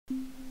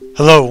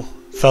Hello,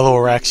 fellow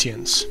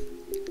Araxians.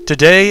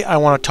 Today I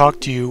want to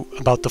talk to you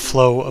about the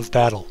flow of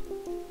battle.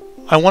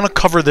 I want to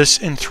cover this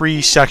in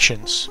three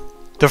sections.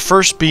 The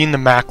first being the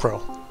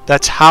macro.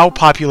 That's how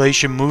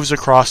population moves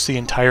across the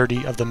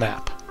entirety of the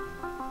map.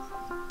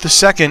 The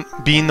second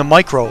being the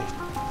micro.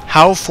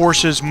 How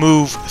forces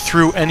move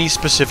through any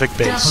specific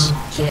base.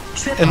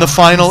 And the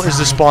final is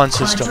the spawn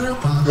system.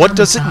 What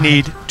does it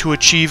need to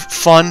achieve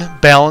fun,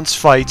 balanced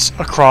fights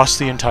across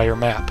the entire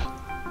map?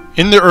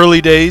 In the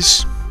early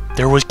days,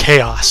 there was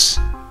chaos,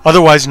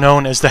 otherwise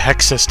known as the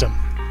hex system.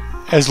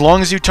 As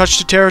long as you touched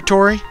a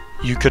territory,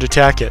 you could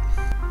attack it.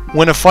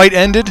 When a fight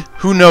ended,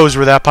 who knows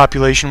where that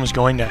population was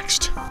going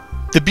next.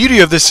 The beauty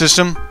of this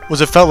system was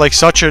it felt like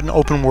such an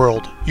open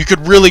world. You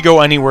could really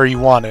go anywhere you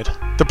wanted.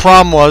 The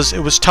problem was, it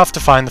was tough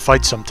to find the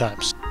fight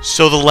sometimes.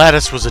 So the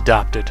Lattice was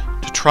adopted,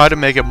 to try to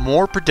make it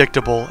more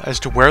predictable as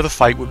to where the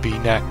fight would be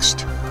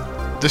next.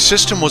 The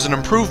system was an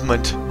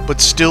improvement, but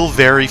still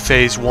very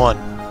Phase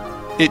 1.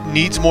 It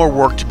needs more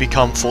work to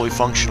become fully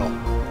functional.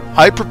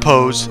 I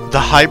propose the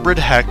hybrid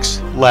hex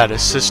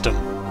lattice system.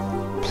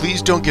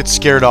 Please don't get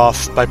scared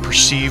off by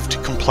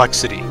perceived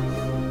complexity.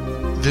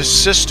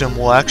 This system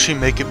will actually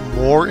make it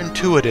more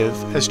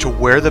intuitive as to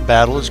where the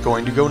battle is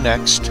going to go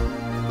next.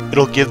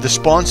 It'll give the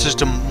spawn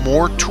system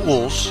more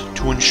tools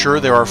to ensure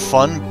there are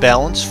fun,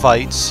 balanced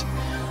fights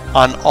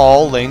on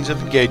all lanes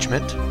of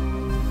engagement,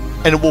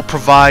 and it will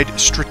provide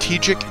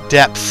strategic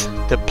depth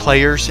that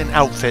players and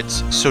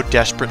outfits so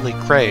desperately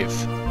crave.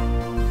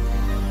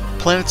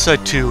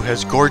 Planetside 2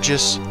 has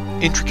gorgeous,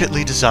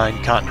 intricately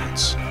designed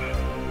continents.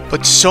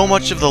 But so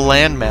much of the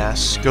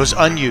landmass goes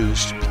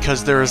unused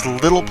because there is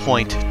little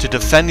point to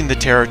defending the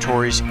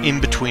territories in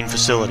between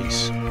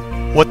facilities.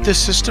 What this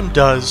system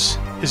does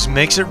is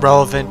makes it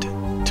relevant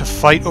to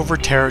fight over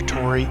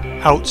territory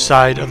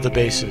outside of the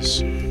bases.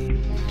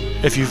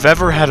 If you've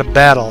ever had a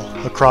battle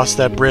across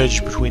that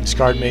bridge between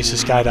Scarred Mesa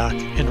Skydock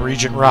and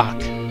Regent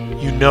Rock,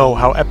 you know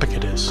how epic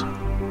it is.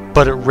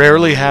 But it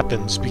rarely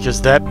happens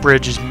because that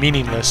bridge is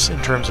meaningless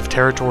in terms of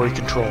territory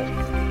control.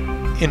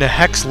 In a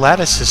hex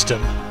lattice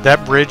system,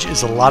 that bridge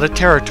is a lot of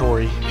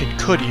territory and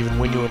could even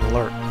win you an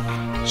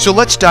alert. So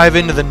let's dive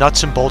into the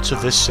nuts and bolts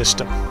of this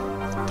system.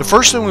 The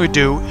first thing we would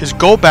do is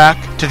go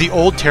back to the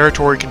old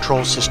territory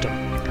control system,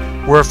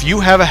 where if you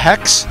have a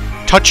hex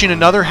touching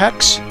another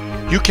hex,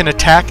 you can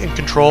attack and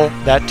control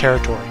that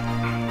territory.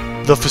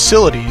 The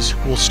facilities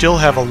will still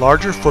have a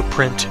larger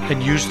footprint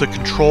and use the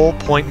control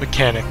point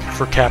mechanic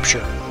for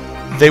capture.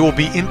 They will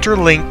be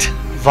interlinked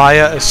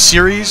via a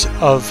series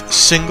of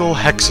single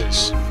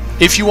hexes.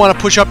 If you want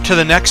to push up to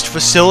the next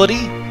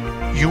facility,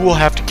 you will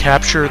have to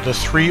capture the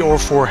 3 or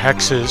 4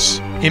 hexes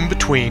in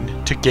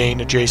between to gain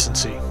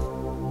adjacency.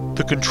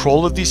 The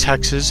control of these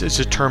hexes is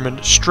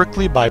determined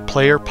strictly by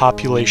player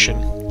population,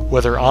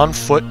 whether on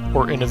foot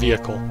or in a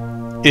vehicle.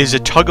 It is a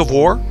tug of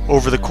war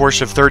over the course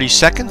of 30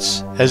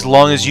 seconds. As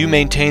long as you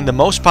maintain the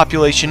most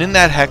population in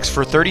that hex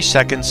for 30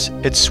 seconds,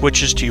 it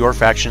switches to your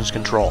faction's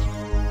control.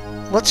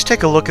 Let's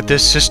take a look at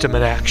this system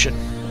in action.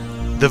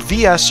 The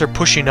VS are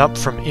pushing up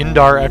from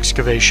Indar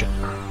Excavation,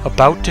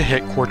 about to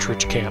hit Quartz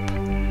Ridge Camp.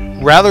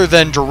 Rather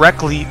than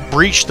directly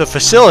breach the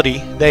facility,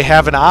 they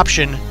have an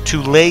option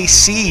to lay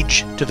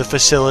siege to the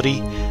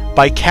facility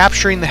by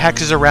capturing the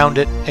hexes around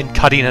it and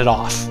cutting it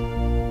off.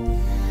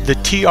 The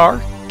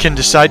TR can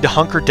decide to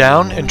hunker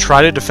down and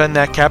try to defend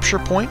that capture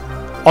point.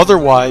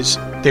 Otherwise,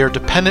 they are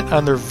dependent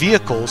on their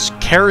vehicles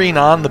carrying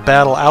on the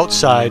battle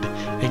outside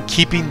and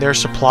keeping their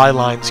supply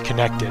lines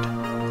connected.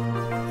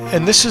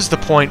 And this is the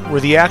point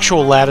where the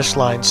actual lattice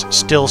lines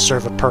still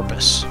serve a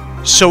purpose.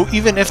 So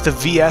even if the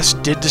VS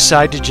did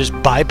decide to just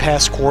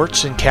bypass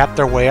Quartz and cap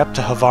their way up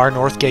to Havar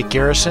Northgate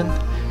Garrison,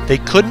 they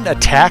couldn't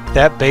attack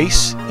that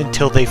base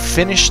until they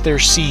finished their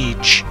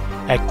siege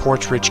at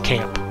Quartz Ridge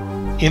Camp.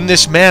 In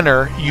this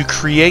manner, you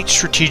create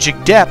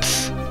strategic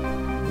depth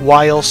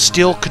while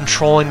still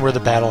controlling where the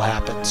battle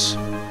happens.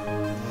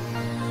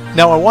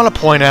 Now I want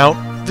to point out,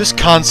 this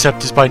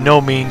concept is by no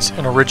means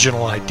an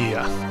original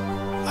idea.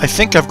 I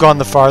think I've gone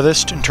the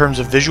farthest in terms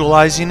of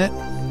visualizing it,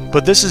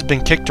 but this has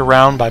been kicked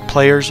around by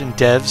players and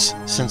devs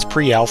since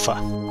pre-alpha.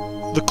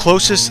 The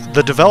closest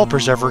the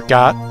developers ever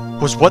got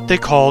was what they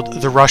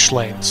called the rush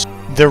lanes.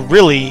 They're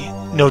really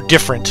no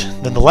different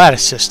than the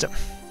lattice system.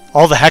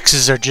 All the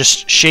hexes are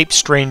just shaped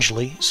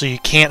strangely, so you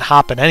can't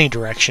hop in any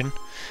direction,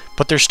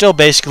 but there's still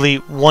basically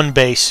one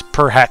base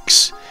per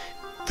hex.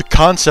 The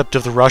concept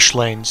of the rush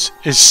lanes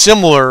is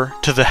similar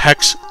to the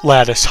hex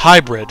lattice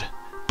hybrid,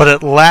 but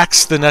it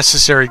lacks the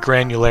necessary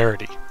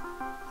granularity.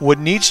 What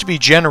needs to be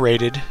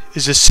generated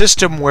is a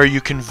system where you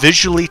can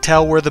visually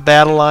tell where the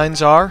battle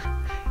lines are,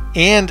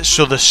 and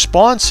so the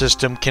spawn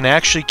system can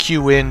actually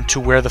queue in to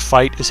where the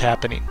fight is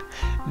happening.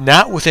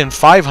 Not within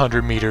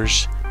 500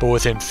 meters, but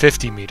within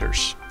 50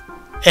 meters.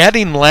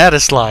 Adding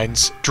lattice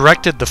lines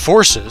directed the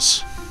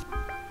forces,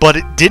 but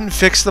it didn't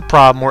fix the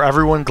problem where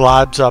everyone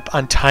globs up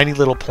on tiny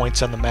little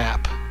points on the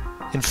map.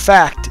 In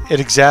fact,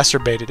 it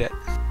exacerbated it.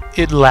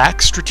 It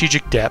lacks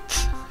strategic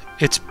depth,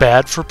 it's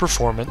bad for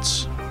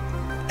performance,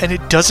 And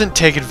it doesn't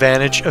take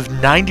advantage of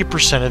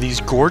 90% of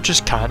these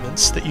gorgeous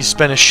continents that you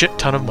spend a shit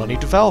ton of money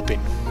developing.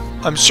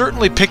 I'm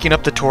certainly picking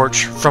up the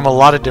torch from a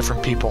lot of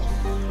different people.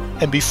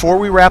 And before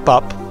we wrap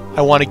up,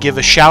 I want to give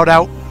a shout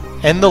out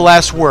and the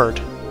last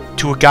word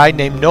to a guy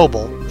named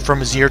Noble from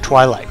Azir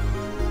Twilight.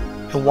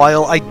 And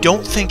while I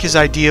don't think his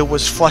idea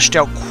was fleshed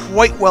out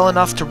quite well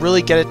enough to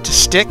really get it to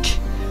stick,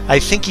 I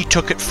think he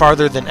took it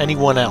farther than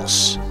anyone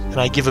else, and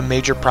I give him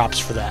major props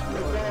for that.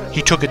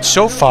 He took it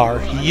so far,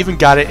 he even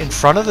got it in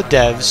front of the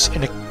devs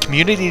in a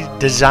community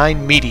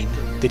design meeting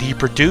that he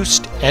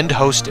produced and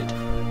hosted.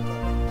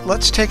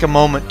 Let's take a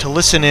moment to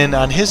listen in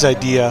on his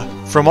idea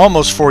from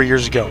almost 4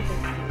 years ago.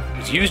 It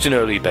was used in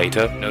early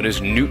beta, known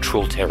as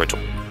neutral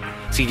territory.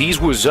 See, these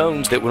were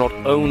zones that were not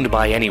owned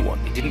by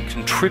anyone. They didn't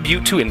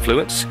contribute to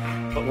influence,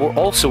 but were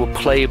also a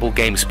playable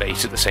game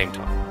space at the same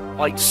time.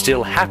 Fight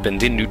still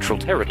happened in neutral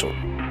territory.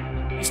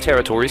 These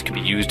territories can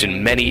be used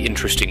in many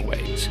interesting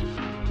ways.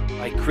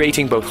 By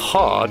creating both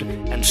hard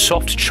and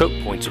soft choke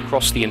points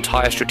across the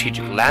entire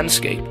strategic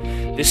landscape,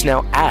 this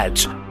now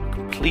adds a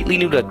completely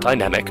new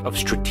dynamic of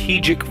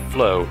strategic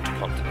flow to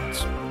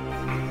continents.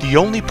 The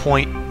only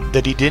point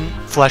that he didn't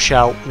flesh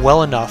out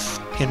well enough,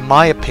 in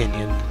my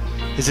opinion,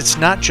 is it's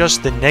not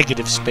just the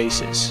negative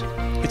spaces.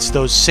 It's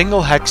those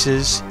single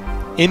hexes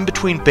in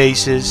between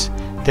bases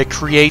that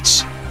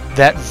creates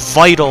that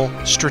vital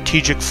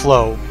strategic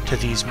flow to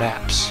these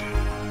maps.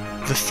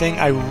 The thing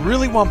I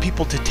really want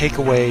people to take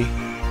away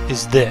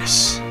is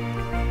this.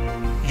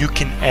 You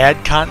can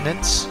add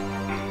continents,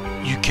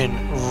 you can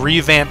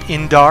revamp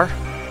Indar,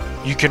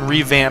 you can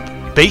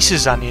revamp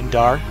bases on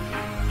Indar,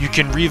 you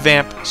can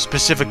revamp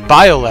specific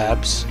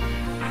biolabs,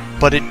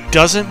 but it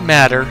doesn't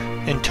matter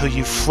until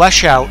you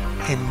flesh out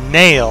and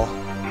nail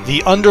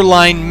the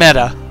underlying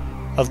meta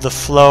of the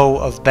flow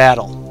of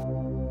battle.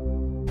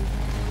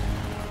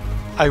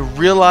 I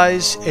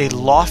realize a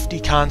lofty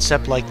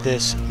concept like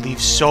this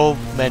leaves so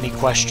many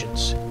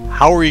questions.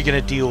 How are you going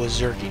to deal with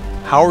zerging?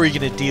 How are you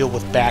going to deal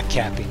with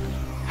backcapping?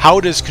 How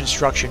does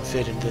construction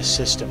fit into this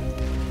system?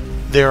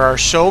 There are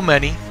so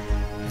many.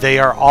 They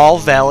are all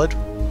valid.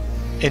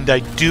 And I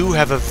do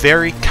have a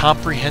very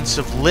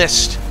comprehensive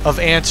list of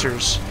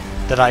answers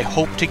that I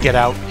hope to get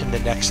out in the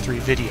next 3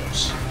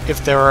 videos.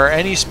 If there are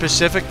any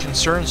specific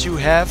concerns you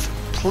have,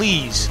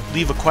 please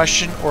leave a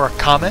question or a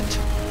comment,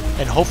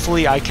 and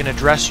hopefully I can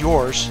address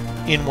yours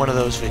in one of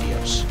those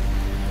videos.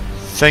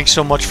 Thanks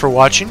so much for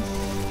watching.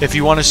 If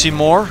you want to see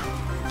more,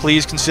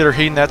 please consider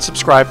hitting that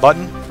subscribe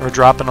button or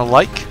dropping a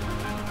like.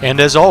 And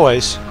as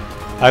always,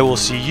 I will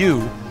see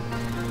you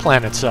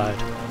Planetside.